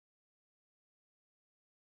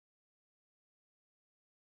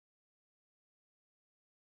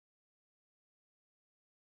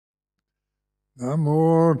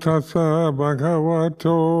Namo tassa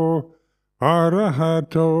bhagavato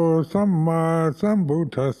arahato samma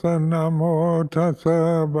sambuddhassa. Namo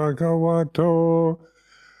tassa bhagavato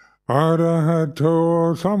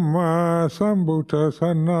arahato samma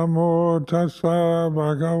sambuddhassa. Namo tassa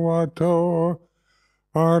bhagavato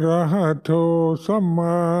arahato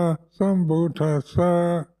samma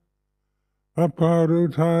sambuddhassa.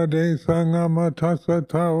 Aparuta de sangama tassa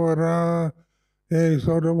tawara e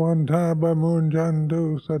sodavanta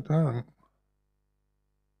bamunjandu satang.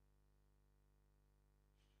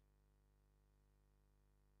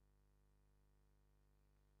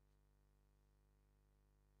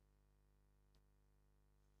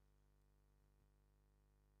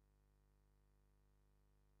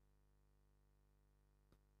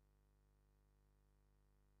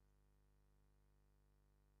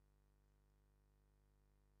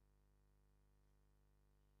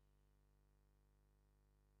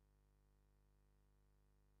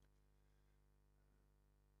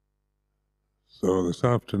 So this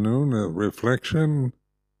afternoon, a reflection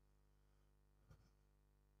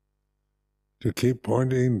to keep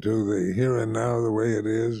pointing to the here and now the way it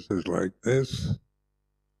is like this.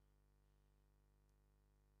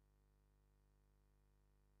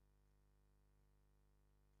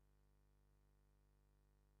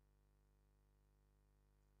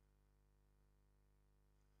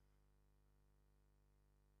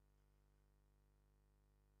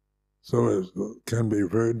 So it can be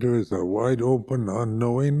referred to as a wide open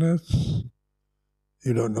unknowingness.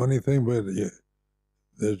 You don't know anything, but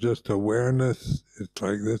there's just awareness. It's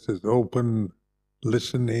like this is open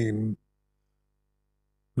listening,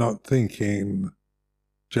 not thinking,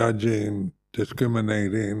 judging,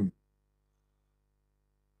 discriminating.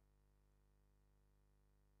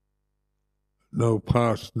 No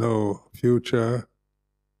past, no future.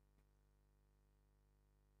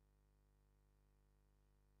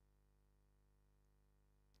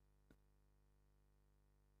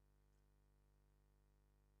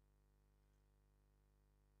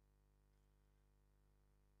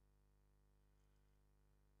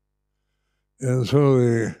 And so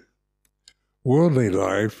the worldly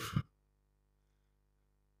life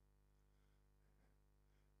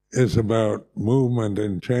is about movement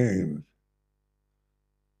and change,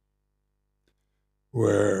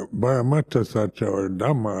 where Paramattha Satya or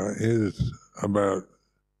Dhamma is about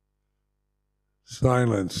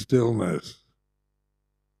silence, stillness.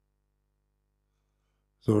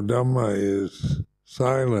 So Dhamma is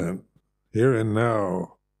silent, here and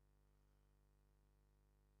now,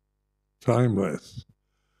 timeless,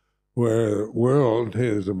 where the world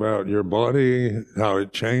is about your body, how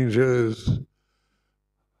it changes,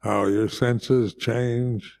 how your senses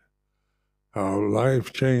change, how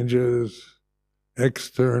life changes.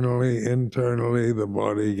 Externally, internally, the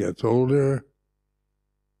body gets older,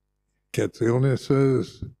 gets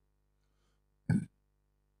illnesses,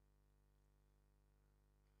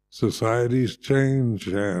 societies change,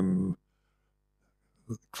 and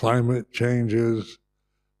climate changes.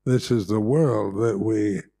 This is the world that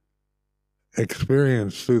we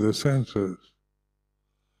experience through the senses.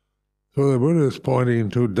 So the Buddha is pointing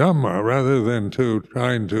to Dhamma rather than to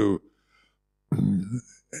trying to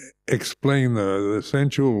explain the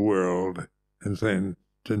sensual world and saying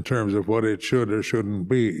in terms of what it should or shouldn't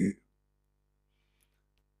be.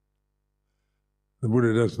 The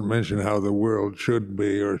Buddha doesn't mention how the world should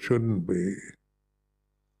be or shouldn't be.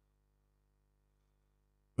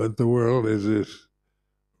 But the world is this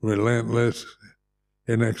relentless,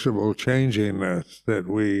 inexorable changingness that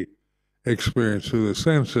we experience through the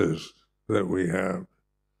senses that we have.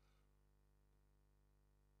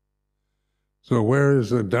 So where is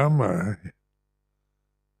the Dhamma?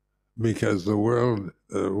 Because the world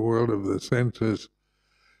of the senses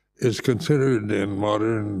is considered in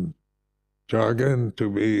modern jargon to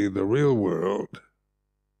be the real world.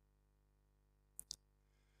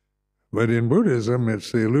 But in Buddhism,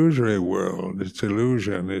 it's the illusory world. It's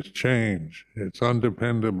illusion, it's change, it's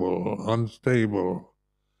undependable, unstable,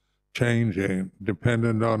 changing,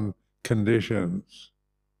 dependent on conditions.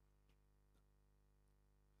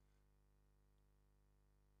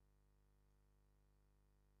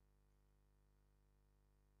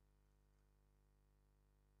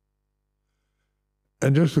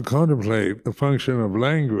 And just to contemplate the function of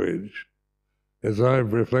language, as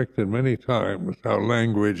I've reflected many times, how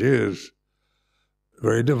language is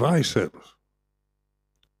very divisive.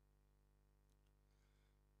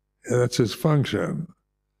 And that's its function.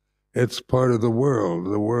 It's part of the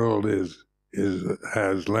world. The world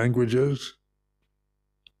has languages,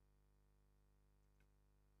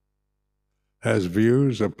 has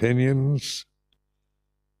views, opinions,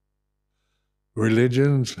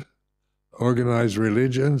 religions, organized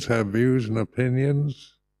religions, have views and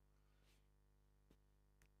opinions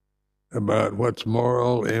about what's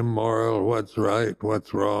moral, immoral, what's right,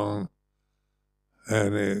 what's wrong,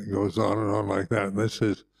 and it goes on and on like that. And this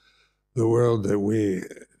is the world that we,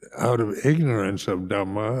 out of ignorance of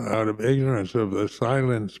Dhamma, out of ignorance of the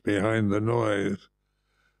silence behind the noise,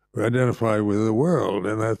 we identify with the world,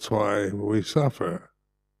 and that's why we suffer.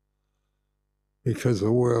 Because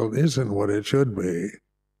the world isn't what it should be.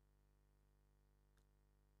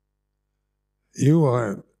 You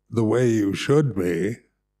aren't the way you should be,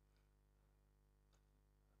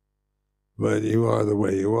 but you are the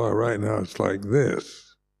way you are. Right now it's like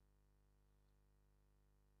this.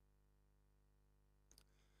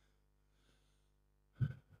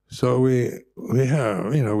 So we have,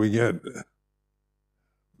 we get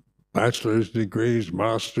bachelor's degrees,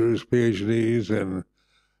 master's, PhDs, and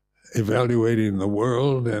evaluating the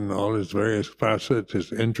world and all its various facets.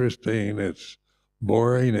 It's interesting, it's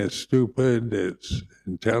boring, it's stupid, it's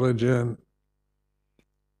intelligent,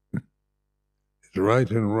 it's right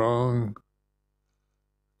and wrong,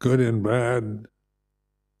 good and bad,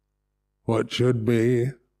 what should be,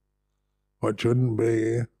 what shouldn't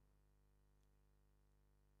be.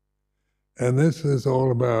 And this is all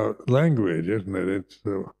about language, isn't it? It's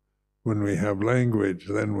when we have language,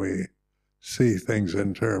 then we see things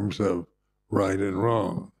in terms of right and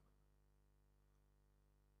wrong.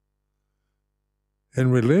 In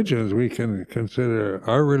religions, we can consider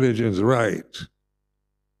our religion's right,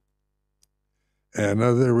 and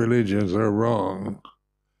other religions are wrong.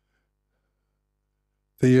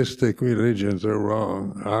 Theistic religions are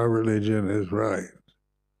wrong. Our religion is right.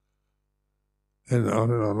 And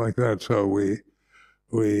on like that. So we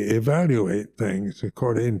evaluate things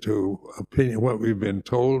according to opinion, what we've been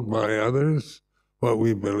told by others, what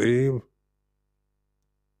we believe.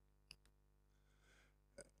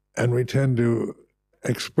 And we tend to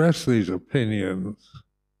express these opinions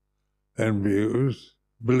and views,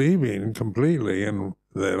 believing completely in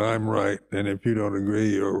that I'm right, and if you don't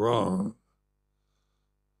agree, you're wrong.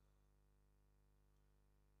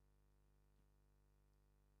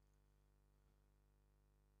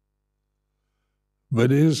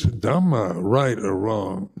 But is Dhamma right or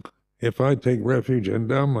wrong? If I take refuge in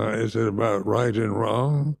Dhamma, is it about right and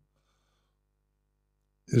wrong?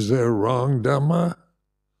 Is there wrong Dhamma?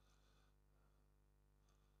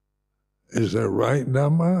 Is there right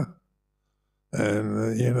Dhamma?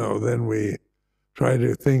 And, then we try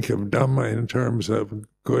to think of Dhamma in terms of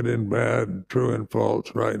good and bad, true and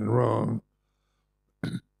false, right and wrong.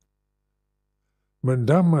 But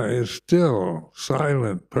Dhamma is still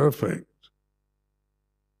silent, perfect.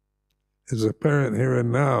 It's apparent here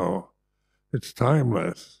and now. It's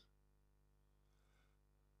timeless.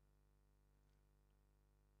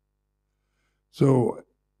 So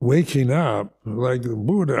waking up, like the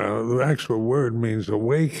Buddha, the actual word means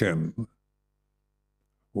awaken.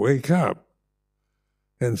 Wake up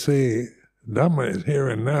and see Dhamma is here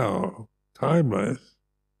and now, timeless.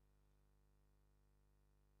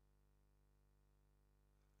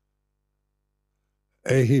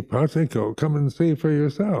 Ehipatiko, come and see for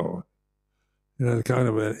yourself. Kind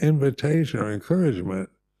of an invitation or encouragement.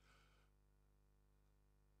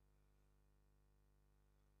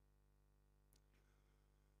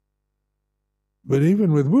 But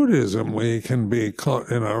even with Buddhism, we can be caught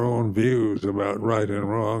in our own views about right and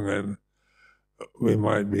wrong, and we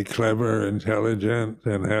might be clever, intelligent,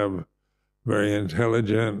 and have very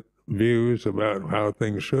intelligent views about how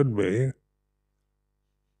things should be.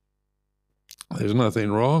 There's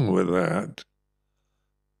nothing wrong with that.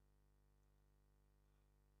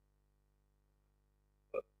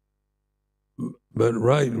 But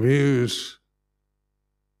right views,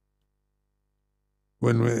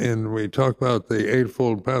 when we talk about the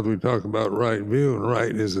Eightfold Path, we talk about right view, and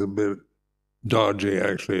right is a bit dodgy,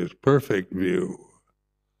 actually. It's perfect view.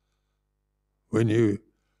 When you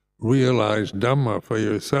realize Dhamma for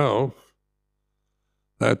yourself,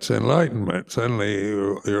 that's enlightenment. Suddenly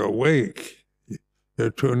you're awake. Your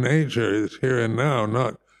true nature is here and now,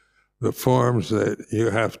 not the forms that you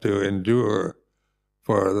have to endure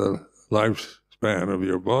for the lifespan of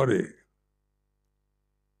your body.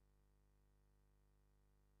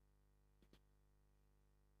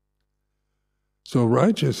 So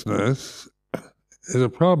righteousness is a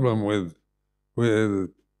problem with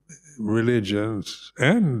religions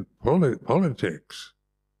and politics.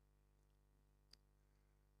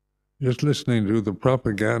 Just listening to the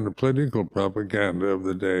propaganda, political propaganda of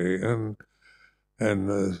the day, and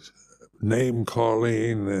the name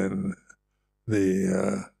calling and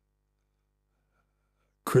the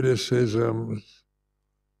criticisms,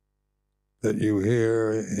 that you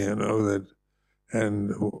hear, that,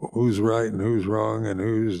 and who's right and who's wrong and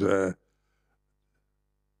who's a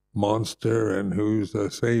monster and who's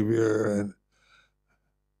a savior,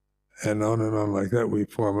 and on like that. We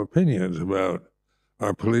form opinions about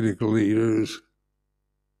our political leaders.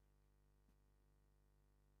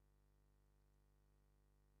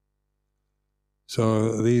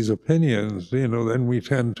 So these opinions, then we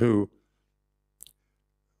tend to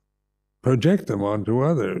project them onto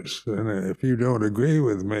others. And if you don't agree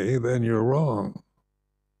with me, then you're wrong.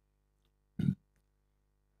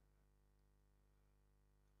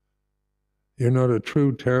 You're not a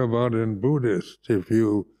true Theravadan Buddhist if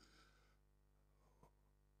you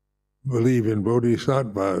believe in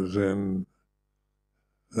bodhisattvas, and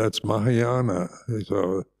that's Mahayana.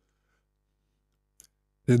 So,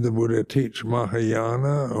 did the Buddha teach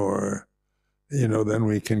Mahayana, or, then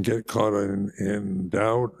we can get caught in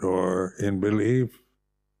doubt or in belief.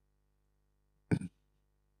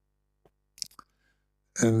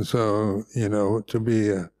 And so, to be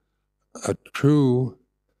a true,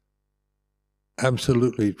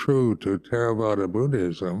 absolutely true to Theravada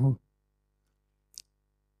Buddhism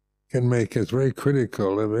can make us very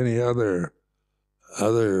critical of any other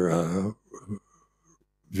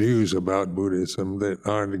views about Buddhism that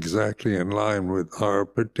aren't exactly in line with our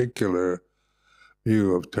particular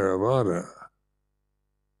view of Theravada.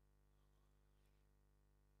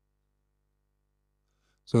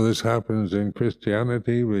 So this happens in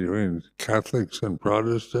Christianity between Catholics and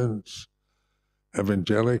Protestants,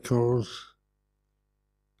 evangelicals,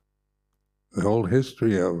 the whole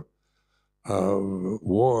history of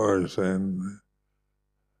wars and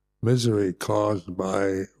misery caused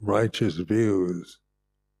by righteous views.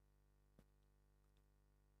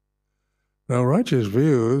 Now, righteous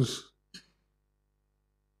views,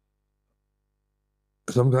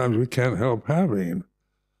 sometimes we can't help having,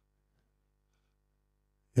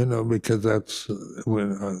 because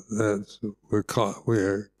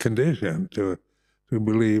we're conditioned to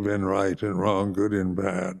believe in right and wrong, good and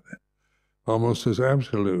bad, almost as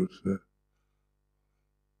absolutes.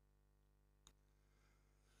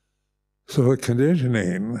 So the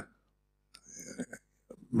conditioning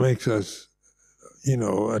makes us,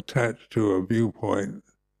 attached to a viewpoint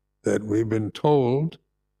that we've been told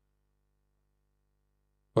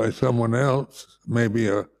by someone else, maybe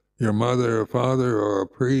your mother or father or a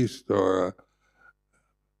priest or a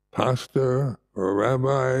pastor or a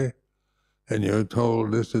rabbi, and you're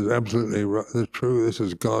told this is absolutely true, this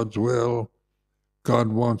is God's will, God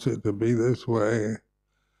wants it to be this way,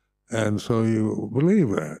 and so you believe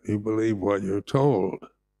that. You believe what you're told.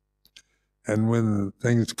 And when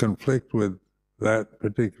things conflict with that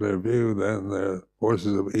particular view, then the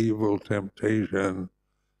forces of evil, temptation,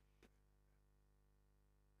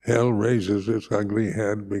 hell raises its ugly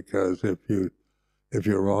head, because if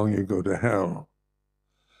you're wrong, you go to hell.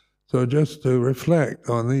 So just to reflect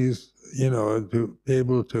on these, to be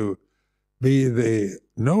able to be the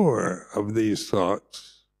knower of these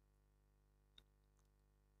thoughts,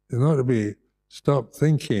 is not to stop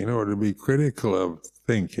thinking or to be critical of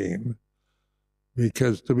thinking,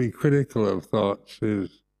 because to be critical of thoughts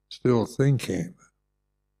is still thinking.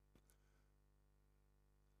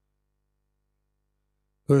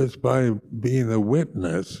 So it's by being a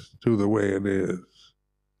witness to the way it is.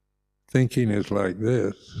 Thinking is like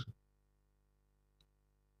this.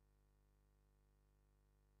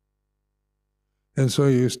 And so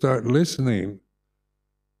you start listening,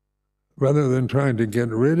 rather than trying to get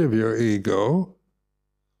rid of your ego,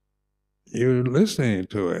 you're listening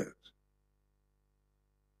to it.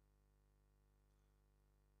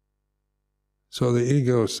 So the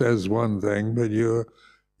ego says one thing, but you're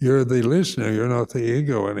the listener, you're not the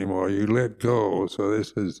ego anymore. You let go. So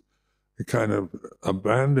this is a kind of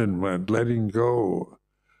abandonment, letting go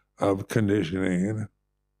of conditioning,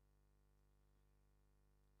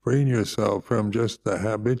 freeing yourself from just the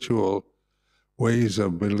habitual ways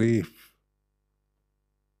of belief,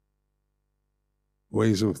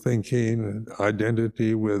 ways of thinking,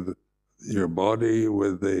 identity with your body,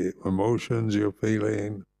 with the emotions you're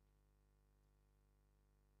feeling.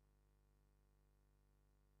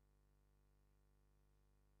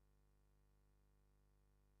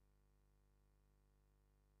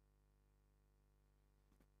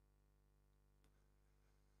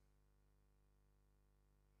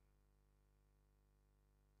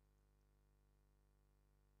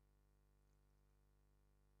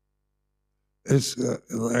 I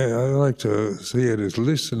like to see it as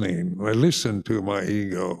listening. I listen to my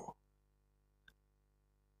ego.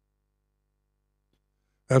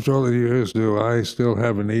 After all the years, do I still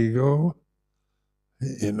have an ego?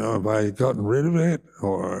 Have I gotten rid of it?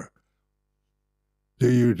 Or Do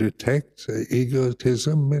you detect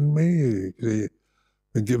egotism in me? Do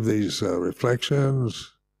you give these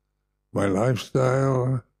reflections, my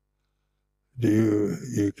lifestyle?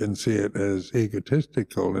 You can see it as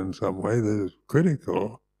egotistical in some way, that is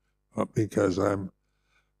critical, because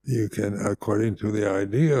you can, according to the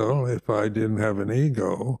ideal, if I didn't have an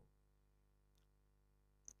ego,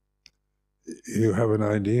 you have an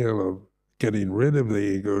ideal of getting rid of the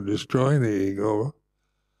ego, destroying the ego,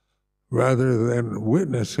 rather than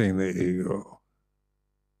witnessing the ego.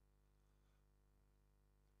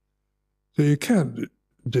 So you can't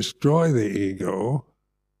destroy the ego,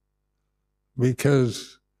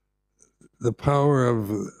 because the power of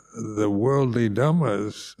the worldly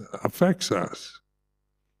dhammas affects us.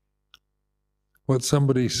 What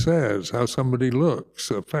somebody says, how somebody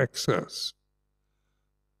looks, affects us.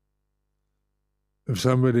 If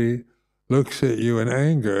somebody looks at you in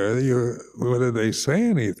anger, whether they say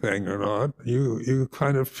anything or not, you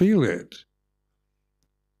kind of feel it.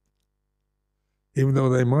 Even though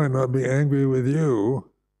they might not be angry with you,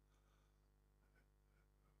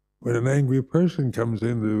 when an angry person comes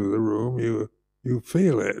into the room, you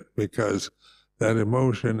feel it, because that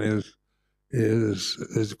emotion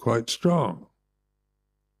is quite strong.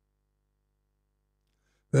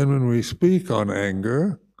 Then when we speak on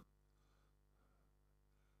anger,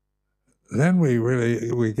 then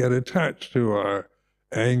we get attached to our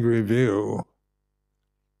angry view.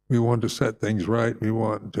 We want to set things right. We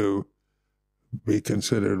want to be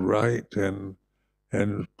considered right and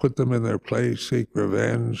put them in their place, seek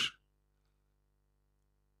revenge.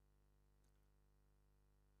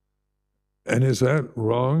 And is that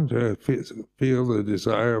wrong, to feel the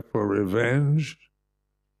desire for revenge?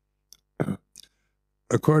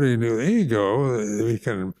 According to the ego, we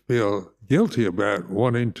can feel guilty about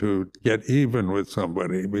wanting to get even with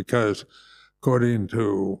somebody, because according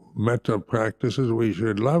to metta practices, we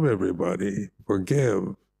should love everybody,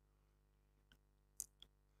 forgive,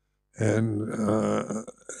 and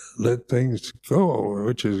let things go,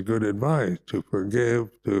 which is good advice, to forgive,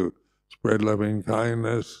 to spread loving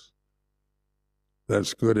kindness.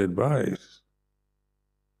 That's good advice.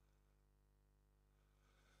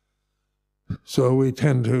 So we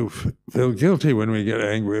tend to feel guilty when we get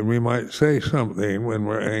angry, and we might say something when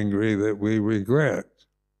we're angry that we regret.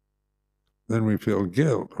 Then we feel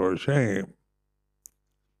guilt or shame.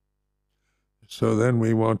 So then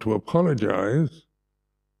we want to apologize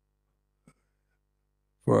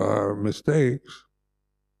for our mistakes,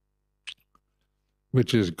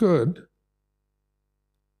 which is good,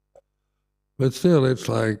 but still it's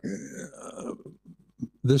like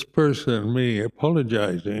this person, me,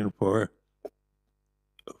 apologizing for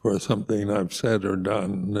something I've said or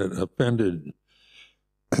done that offended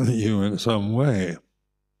you in some way.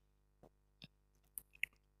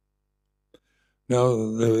 Now,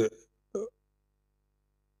 the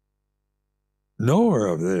knower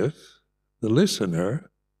of this, the listener,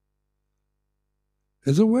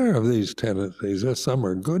 is aware of these tendencies. Some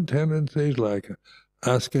are good tendencies, like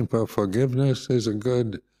asking for forgiveness is a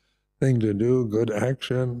good thing to do, good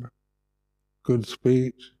action, good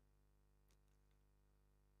speech.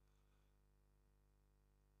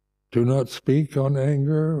 Do not speak on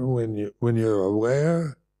anger. When you're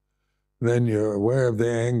aware, then you're aware of the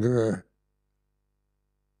anger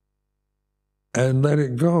and let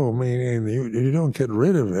it go, meaning you don't get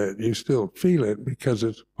rid of it, you still feel it, because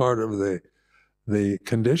it's part of the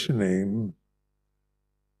conditioning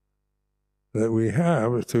that we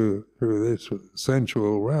have through this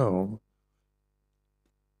sensual realm.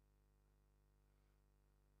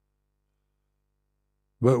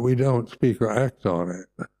 But we don't speak or act on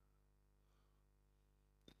it.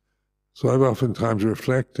 So I've oftentimes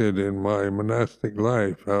reflected in my monastic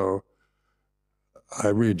life how I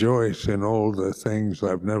rejoice in all the things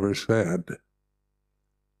I've never said,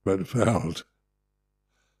 but felt.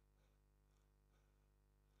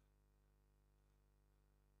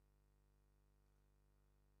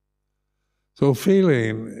 So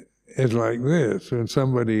feeling is like this: when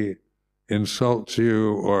somebody insults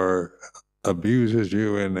you or abuses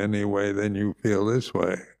you in any way, then you feel this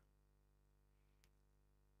way.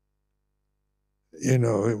 You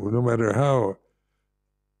know, no matter how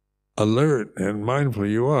alert and mindful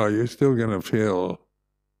you are, you're still going to feel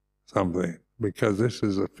something, because this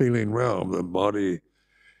is a feeling realm. The body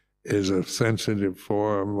is a sensitive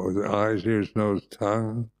form with eyes, ears, nose,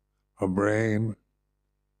 tongue, a brain.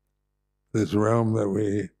 This realm that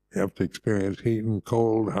we have to experience heat and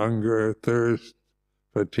cold, hunger, thirst,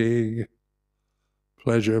 fatigue,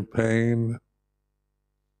 pleasure, pain.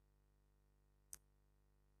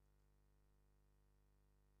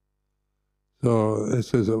 So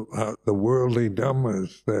this is about the worldly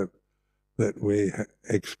dhammas that we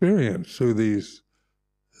experience through these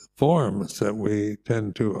forms that we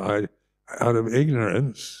tend to, out of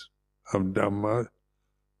ignorance of Dhamma,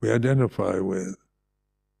 we identify with.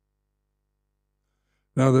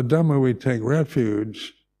 Now the Dhamma we take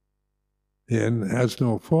refuge in has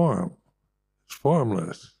no form. It's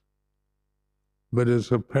formless, but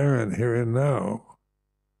is apparent here and now.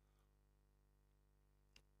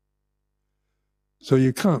 So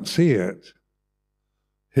you can't see it,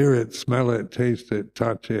 hear it, smell it, taste it,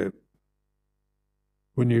 touch it.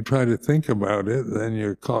 When you try to think about it, then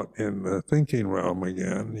you're caught in the thinking realm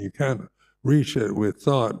again. You can't reach it with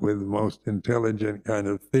thought, with the most intelligent kind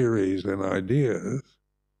of theories and ideas.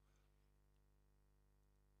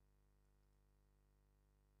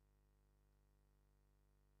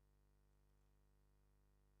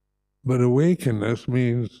 But awakeness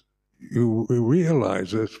means you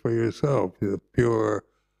realize this for yourself, the pure,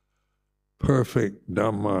 perfect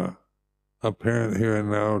Dhamma, apparent here and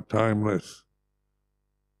now, timeless.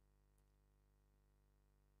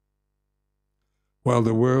 While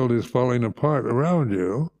the world is falling apart around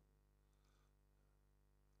you,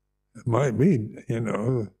 it might be,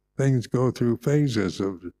 things go through phases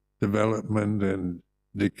of development and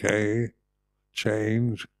decay,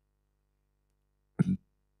 change.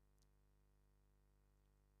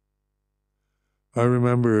 I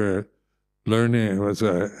remember learning as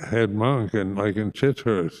a head monk in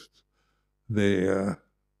Chithurst, I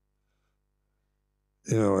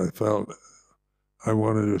felt I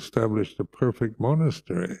wanted to establish the perfect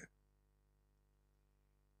monastery.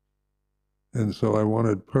 And so I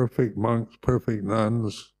wanted perfect monks, perfect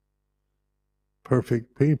nuns,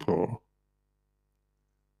 perfect people.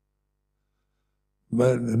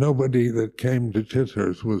 But nobody that came to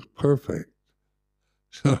Chithurst was perfect.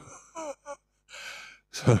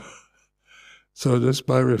 So just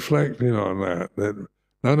by reflecting on that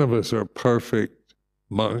none of us are perfect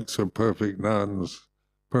monks or perfect nuns,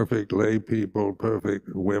 perfect lay people, perfect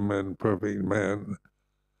women, perfect men.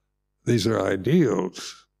 These are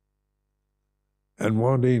ideals. And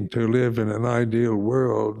wanting to live in an ideal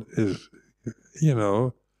world is,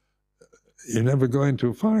 you're never going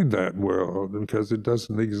to find that world because it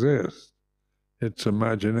doesn't exist. It's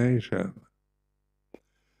imagination.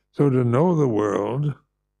 So to know the world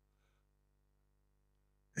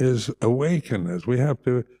is awakeness. We have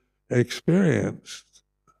to experience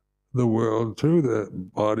the world through the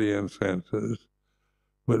body and senses,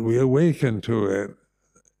 but we awaken to it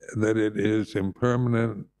that it is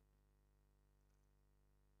impermanent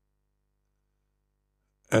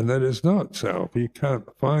and that it's not self. You can't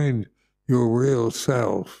find your real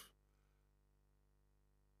self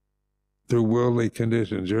through worldly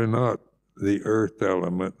conditions. You're not the earth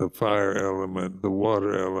element, the fire element, the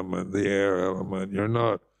water element, the air element. You're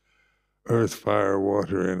not earth, fire,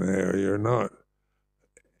 water, and air. You're not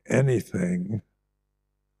anything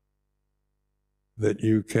that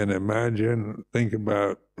you can imagine, think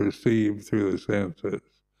about, perceive through the senses.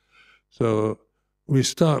 So we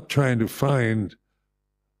stop trying to find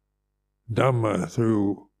Dhamma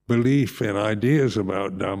through belief in ideas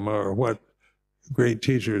about Dhamma or what great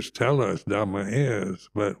teachers tell us Dhamma is,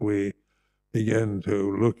 but we begin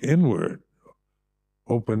to look inward,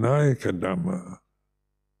 Opanayika Dhamma.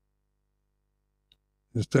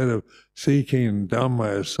 Instead of seeking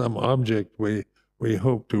Dhamma as some object we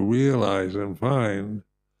hope to realize and find,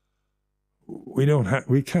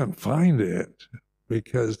 we can't find it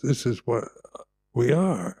because this is what we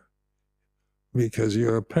are. Because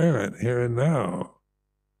you're apparent here and now.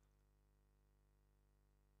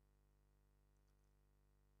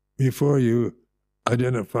 Before you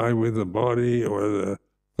identify with the body or the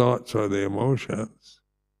thoughts or the emotions.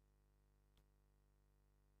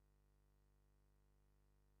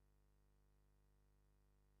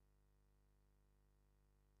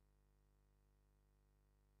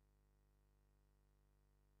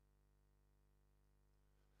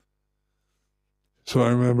 So I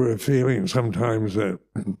remember feeling sometimes that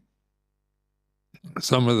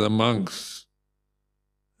some of the monks,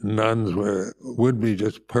 nuns would be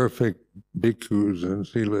just perfect bhikkhus and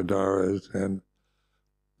siladharas, and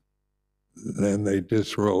then they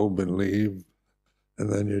disrobe and leave, and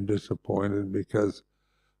then you're disappointed because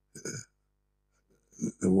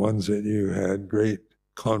the ones that you had great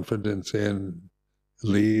confidence in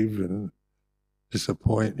leave and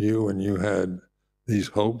disappoint you, and you had these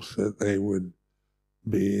hopes that they would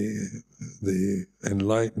be the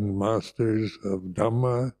enlightened masters of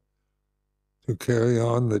Dhamma to carry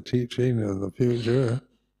on the teaching in the future.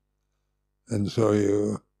 And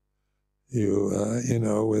so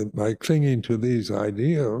by clinging to these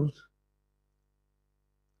ideals,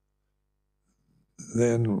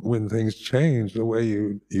 then when things change the way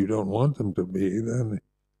you don't want them to be, then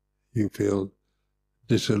you feel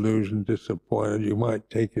disillusioned, disappointed. You might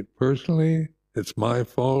take it personally. It's my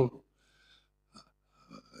fault.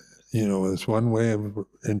 It's one way of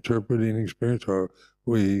interpreting experience, or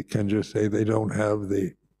we can just say they don't have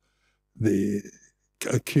the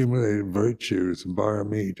accumulated virtues,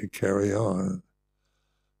 barami, to carry on.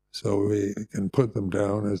 So we can put them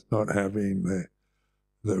down as not having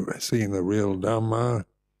seeing the real Dhamma.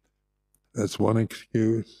 That's one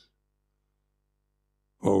excuse.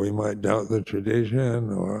 Or we might doubt the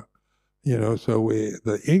tradition, or, so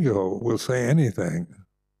the ego will say anything.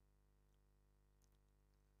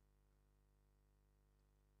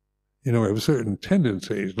 We have certain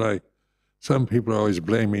tendencies, like some people are always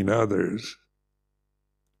blaming others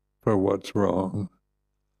for what's wrong,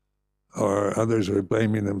 or others are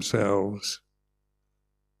blaming themselves.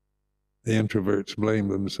 The introverts blame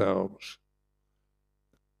themselves.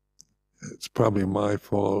 It's probably my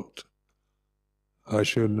fault. I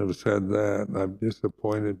shouldn't have said that. I'm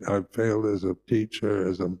disappointed. I failed as a teacher,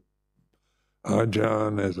 as a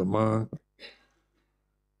Ajahn, as a monk.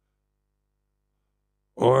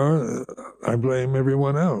 Or I blame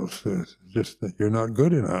everyone else. It's just that you're not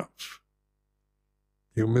good enough.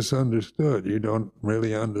 You misunderstood. You don't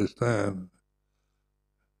really understand.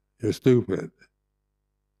 You're stupid.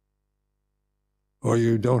 Or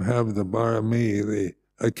you don't have the barami, the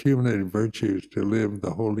accumulated virtues to live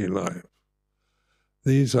the holy life.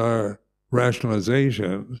 These are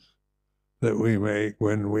rationalizations that we make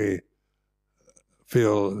when we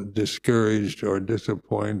feel discouraged or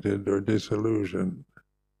disappointed or disillusioned.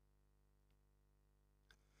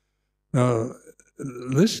 Now,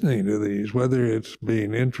 listening to these, whether it's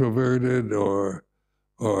being introverted or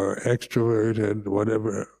extroverted,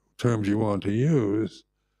 whatever terms you want to use,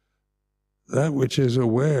 that which is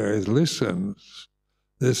aware listens.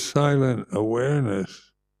 This silent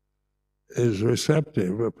awareness is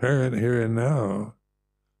receptive, apparent here and now,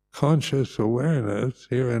 conscious awareness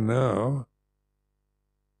here and now.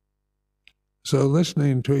 So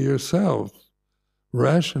listening to yourself,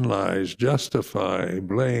 rationalize, justify,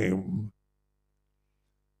 blame.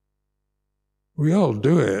 We all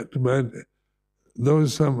do it, but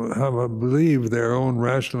those somehow believe their own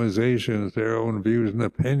rationalizations, their own views and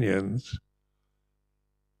opinions,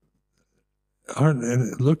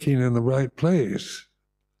 aren't looking in the right place.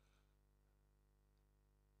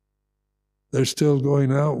 They're still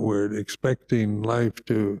going outward, expecting life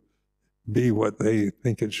to be what they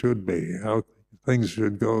think it should be, how things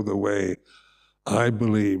should go the way I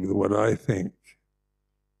believe, what I think.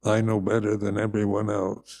 I know better than everyone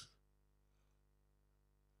else.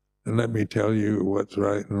 And let me tell you what's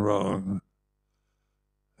right and wrong.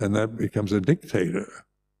 And that becomes a dictator.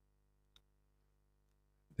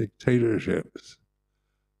 Dictatorships.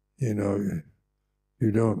 You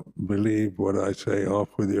don't believe what I say, off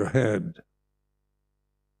with your head.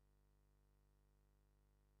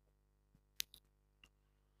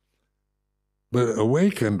 But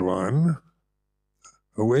awakened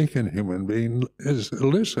human being is a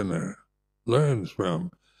listener, learns from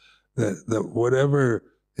that whatever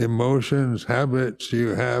emotions, habits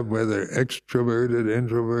you have, whether extroverted,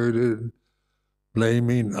 introverted,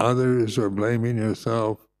 blaming others or blaming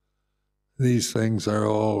yourself, these things are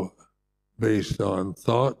all based on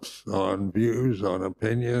thoughts, on views, on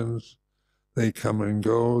opinions. They come and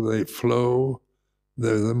go, they flow.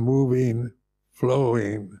 They're the moving,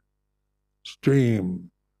 flowing stream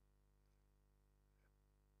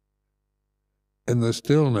in the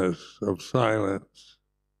stillness of silence.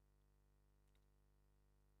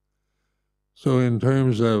 So in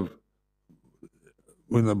terms of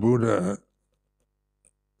when the Buddha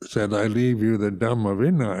said, I leave you the Dhamma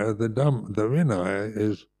Vinaya, the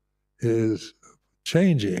Vinaya is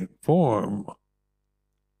changing form.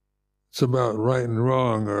 It's about right and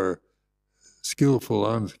wrong, or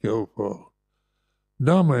skillful, unskillful.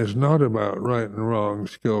 Dhamma is not about right and wrong,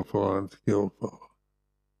 skillful, unskillful.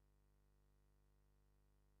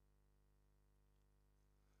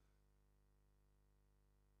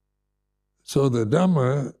 So the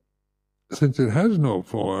Dhamma, since it has no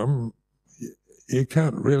form, you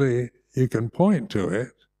can point to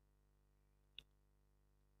it.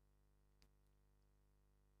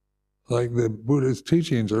 Like the Buddha's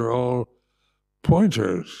teachings are all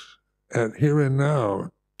pointers at here and now,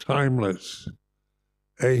 timeless.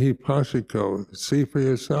 Ehipassiko, see for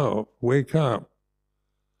yourself, wake up,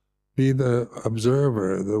 be the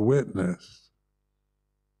observer, the witness.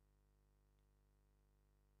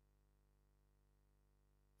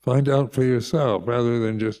 Find out for yourself rather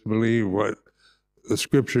than just believe what the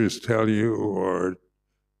scriptures tell you or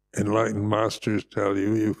enlightened masters tell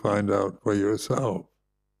you, you find out for yourself.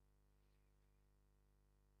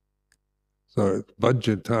 So it's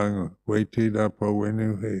bhajatang vetitapo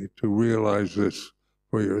vinuhi, to realize this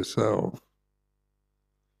for yourself.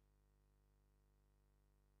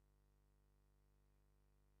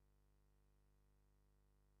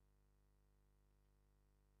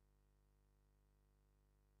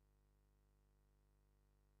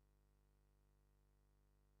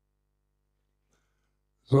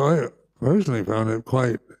 So I personally found it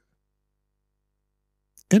quite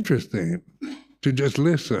interesting to just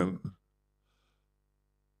listen.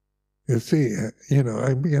 You see,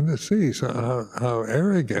 I begin to see how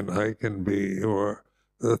arrogant I can be, or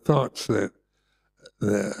the thoughts that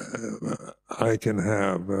I can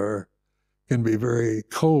have, or can be very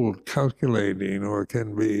cold, calculating, or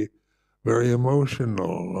can be very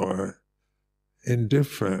emotional or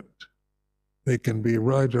indifferent. They can be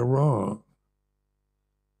right or wrong.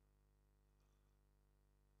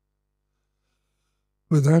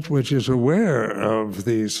 But that which is aware of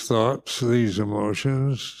these thoughts, these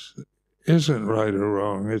emotions, isn't right or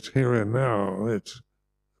wrong. It's here and now. It's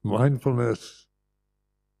mindfulness,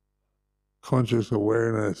 conscious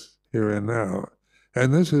awareness, here and now.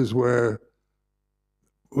 And this is where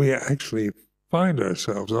we actually find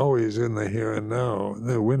ourselves, always in the here and now.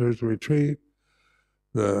 The winter's retreat,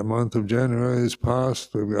 the month of January is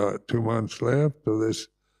past. We've got 2 months left of this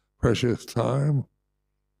precious time.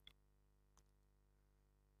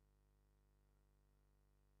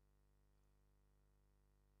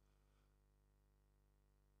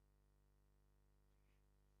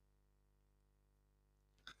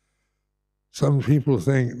 Some people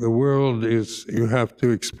think the world is, you have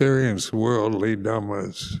to experience worldly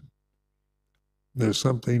dhammas. There's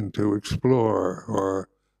something to explore, or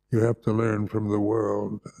you have to learn from the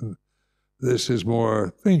world. And this is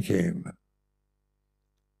more thinking.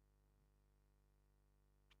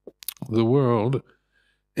 The world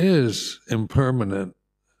is impermanent.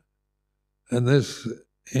 And this,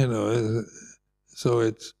 so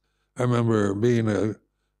it's, I remember being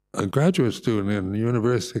a graduate student in the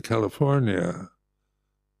University of California,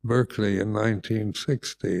 Berkeley, in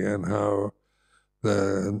 1960, and how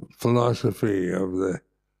the philosophy of the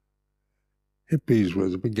hippies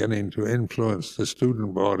was beginning to influence the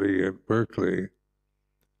student body at Berkeley.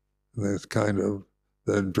 This kind of,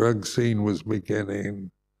 the drug scene was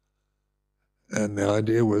beginning, and the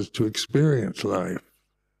idea was to experience life,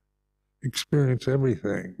 experience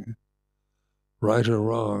everything, right or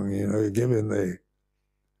wrong. You're given the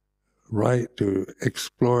right to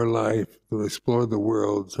explore life, to explore the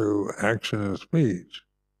world through action and speech,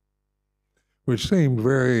 which seemed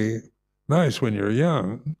very nice when you're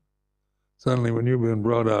young. Suddenly, when you've been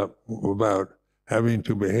brought up about having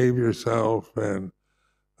to behave yourself and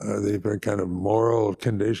the kind of moral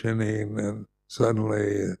conditioning, and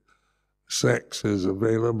suddenly sex is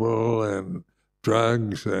available, and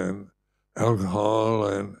drugs and alcohol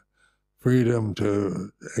and freedom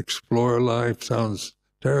to explore life sounds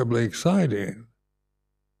terribly exciting.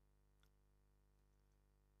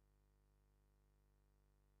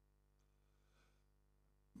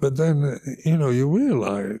 But then, you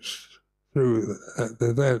realize through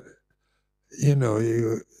that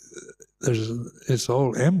it's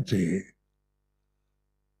all empty.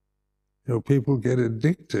 People get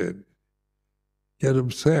addicted, get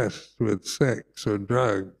obsessed with sex or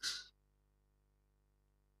drugs.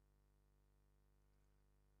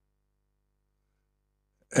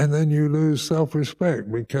 And then you lose self-respect,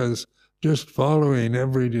 because just following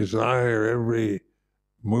every desire, every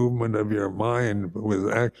movement of your mind with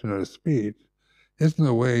action or speech isn't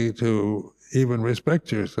a way to even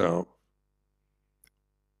respect yourself.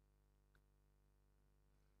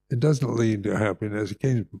 It doesn't lead to happiness. It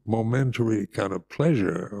gains momentary kind of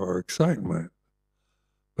pleasure or excitement,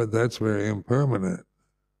 but that's very impermanent.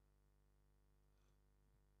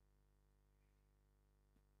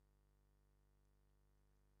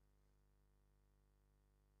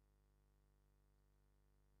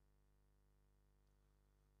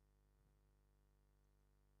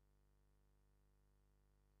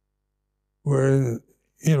 Where,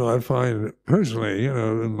 I find personally,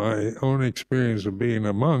 in my own experience of being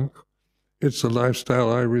a monk, it's a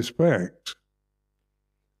lifestyle I respect.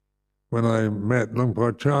 When I met Luang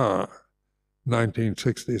Por Cha,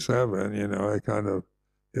 1967,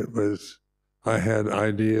 I had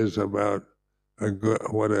ideas about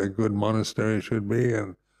what a good monastery should be,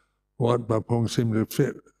 and Wat Bapong seemed to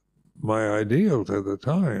fit my ideals at the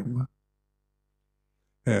time.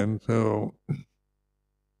 And so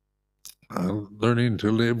learning to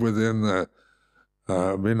live within the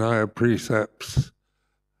Vinaya precepts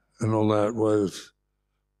and all that was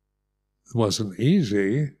wasn't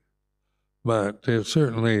easy, but it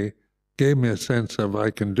certainly gave me a sense of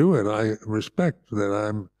I can do it. I respect that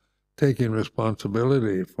I'm taking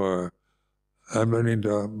responsibility for, I'm learning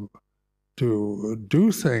to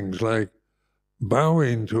do things like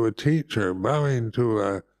bowing to a teacher, bowing to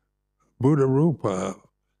a Buddha Rupa.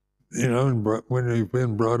 You know, when you've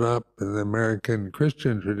been brought up in the American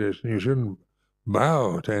Christian tradition, you shouldn't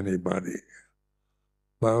bow to anybody.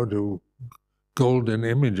 Bow to golden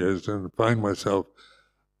images, and find myself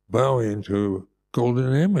bowing to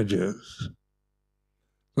golden images.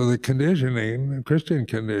 So the conditioning, Christian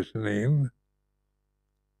conditioning,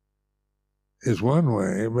 is one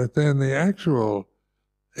way, but then the actual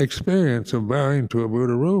experience of bowing to a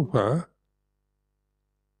Buddha Rupa,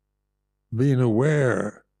 being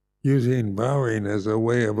aware, using bowing as a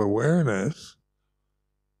way of awareness,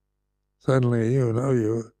 suddenly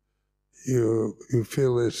you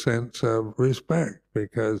feel this sense of respect,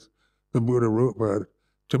 because the Buddha Rupa,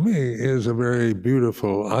 to me, is a very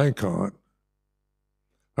beautiful icon.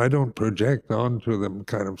 I don't project onto them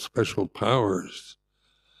kind of special powers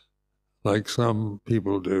like some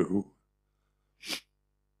people do,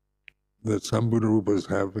 that some Buddha Rupas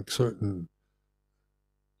have certain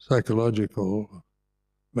psychological,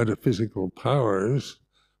 metaphysical powers.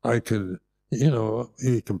 I could,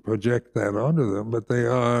 you can project that onto them, but they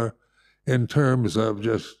are, in terms of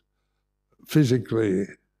just physically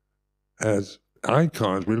as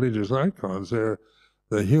icons, religious icons, they're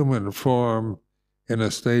the human form in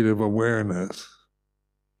a state of awareness.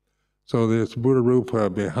 So this Buddha Rupa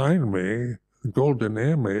behind me, the golden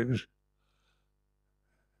image,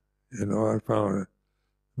 I found it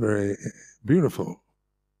very beautiful.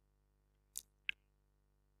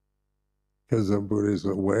 Because the Buddha is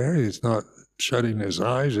aware, he's not shutting his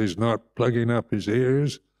eyes, he's not plugging up his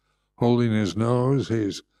ears, holding his nose,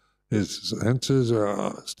 his senses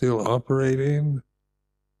are still operating.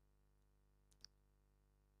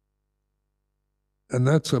 And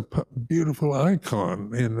that's a beautiful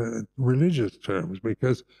icon in religious terms,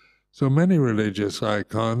 because so many religious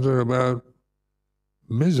icons are about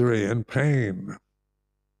misery and pain,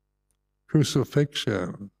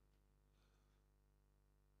 crucifixion,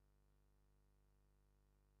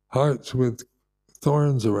 hearts with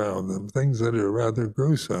thorns around them, things that are rather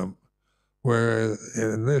gruesome. Where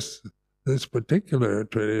in this particular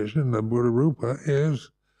tradition, the Buddha Rupa is,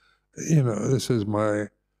 this is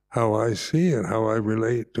how I see it, how I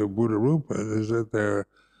relate to Buddha Rupas, is that they're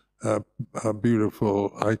a beautiful,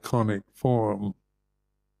 iconic form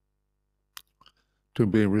to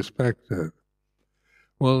be respected.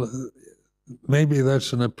 Well, maybe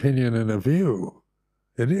that's an opinion and a view.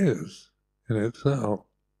 It is in itself.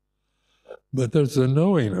 But there's a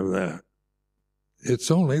knowing of that.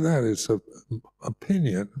 It's only that, it's an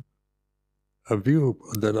opinion, a view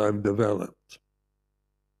that I've developed.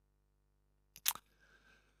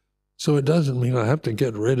 So it doesn't mean I have to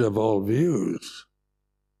get rid of all views,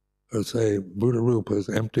 or say Buddha Rupa is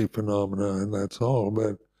empty phenomena and that's all,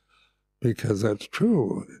 but because that's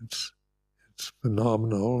true, it's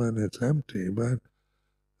phenomenal and it's empty, but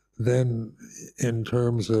then in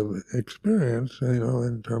terms of experience,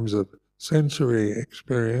 in terms of sensory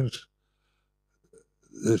experience,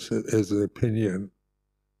 this is the opinion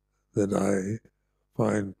that I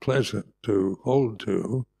find pleasant to hold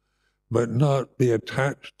to, but not be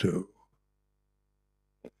attached to.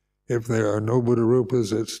 If there are no Buddha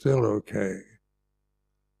Rupas, it's still okay.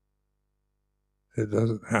 It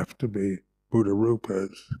doesn't have to be Buddha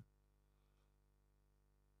Rupas.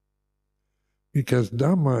 Because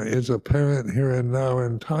Dhamma is apparent here and now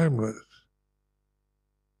and timeless.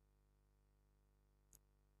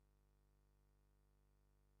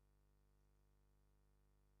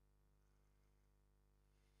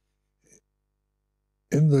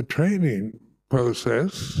 In the training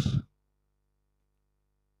process,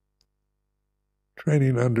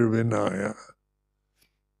 training under Vinaya,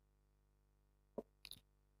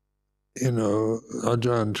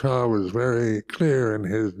 Ajahn Chah was very clear in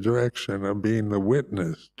his direction of being the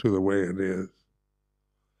witness to the way it is.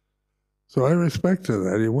 So I respected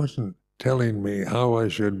that. He wasn't telling me how I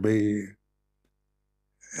should be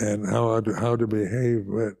and how to behave,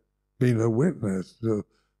 but being a witness to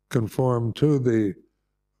conform to the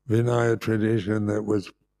Vinaya tradition that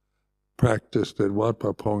was practiced at Wat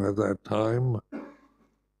Pah Pong at that time,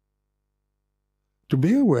 to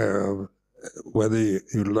be aware of whether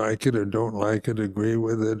you like it or don't like it, agree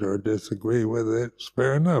with it or disagree with it. It's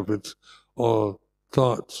fair enough. It's all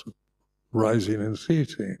thoughts rising and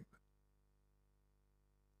ceasing.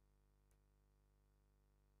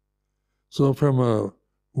 So from a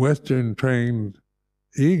Western-trained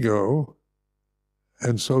ego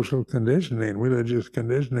and social conditioning, religious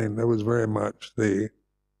conditioning. That was very much a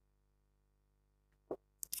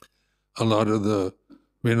lot of the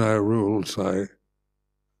Vinaya rules I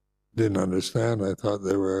didn't understand. I thought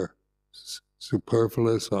they were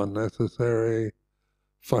superfluous, unnecessary,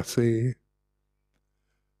 fussy.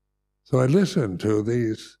 So I listened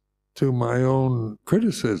to my own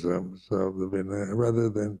criticisms of the Vinaya, rather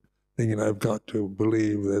than thinking I've got to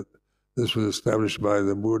believe that this was established by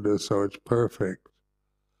the Buddha, so it's perfect.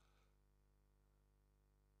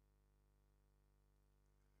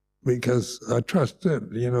 Because I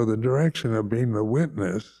trusted, the direction of being the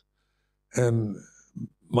witness, and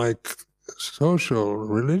my social,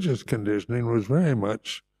 religious conditioning was very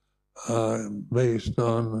much based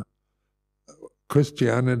on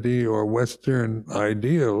Christianity or Western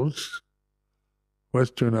ideals,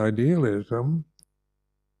 Western idealism.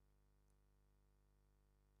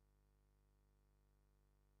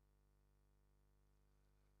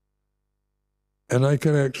 And I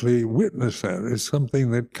can actually witness that. It's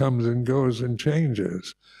something that comes and goes and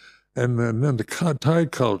changes. And then the Thai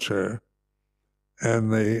culture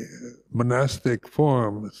and the monastic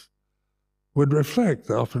forms would reflect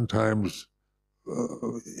oftentimes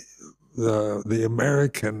the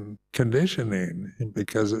American conditioning,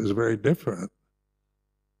 because it was very different.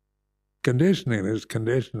 Conditioning is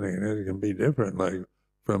conditioning. It can be different, like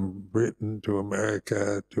from Britain to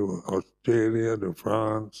America to Australia to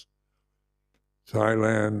France,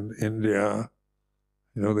 Thailand, India.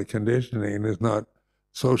 The conditioning is not,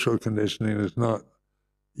 social conditioning is not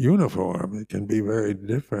uniform. It can be very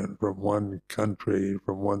different from one country,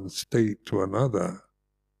 from one state to another.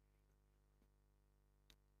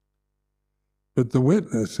 But the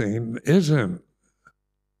witnessing isn't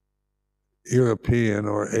European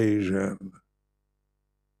or Asian.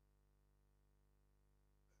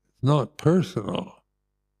 It's not personal.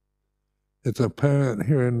 It's apparent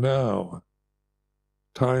here and now,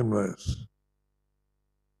 timeless.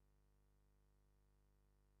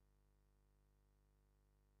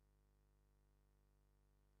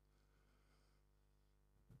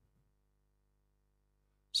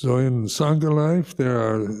 So in Sangha life, there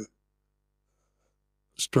are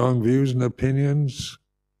strong views and opinions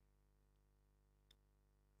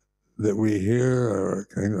that we hear or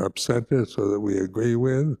can upset us or that we agree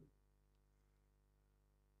with.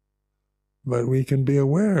 But we can be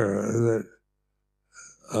aware that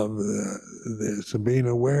it's being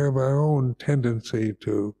aware of our own tendency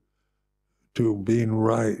to being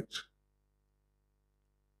right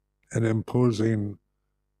and imposing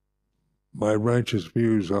my righteous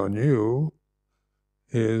views on you.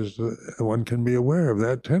 Is one can be aware of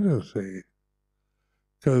that tendency,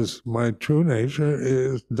 because my true nature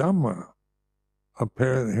is Dhamma,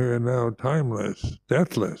 apparent here and now, timeless,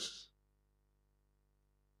 deathless.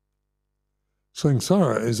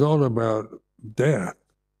 Samsara is all about death.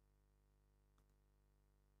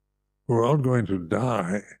 We're all going to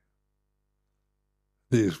die.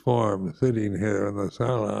 These forms sitting here in the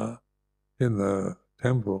sala, in the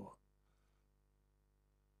temple.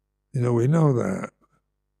 We know that.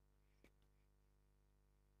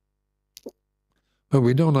 But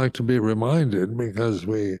we don't like to be reminded, because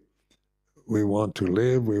we want to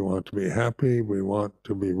live, we want to be happy, we want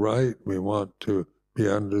to be right, we want to be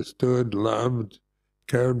understood, loved,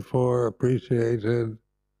 cared for, appreciated.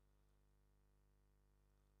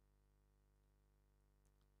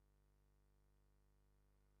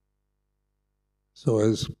 So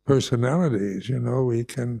as personalities, we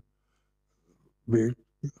can be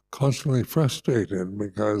constantly frustrated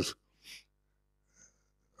because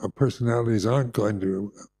our personalities aren't going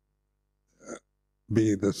to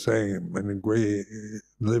be the same and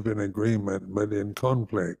live in agreement, but in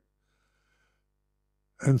conflict.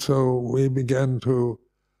 And so we begin to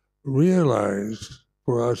realize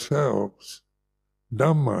for ourselves,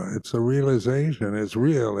 Dhamma, it's a realization, it's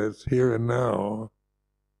real, it's here and now.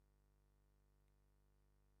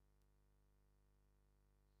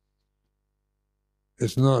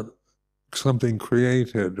 It's not something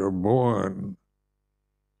created or born.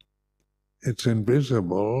 It's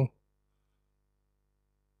invisible.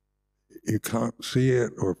 You can't see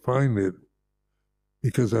it or find it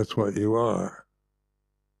because that's what you are.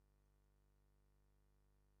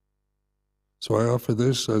 So I offer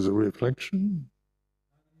this as a reflection.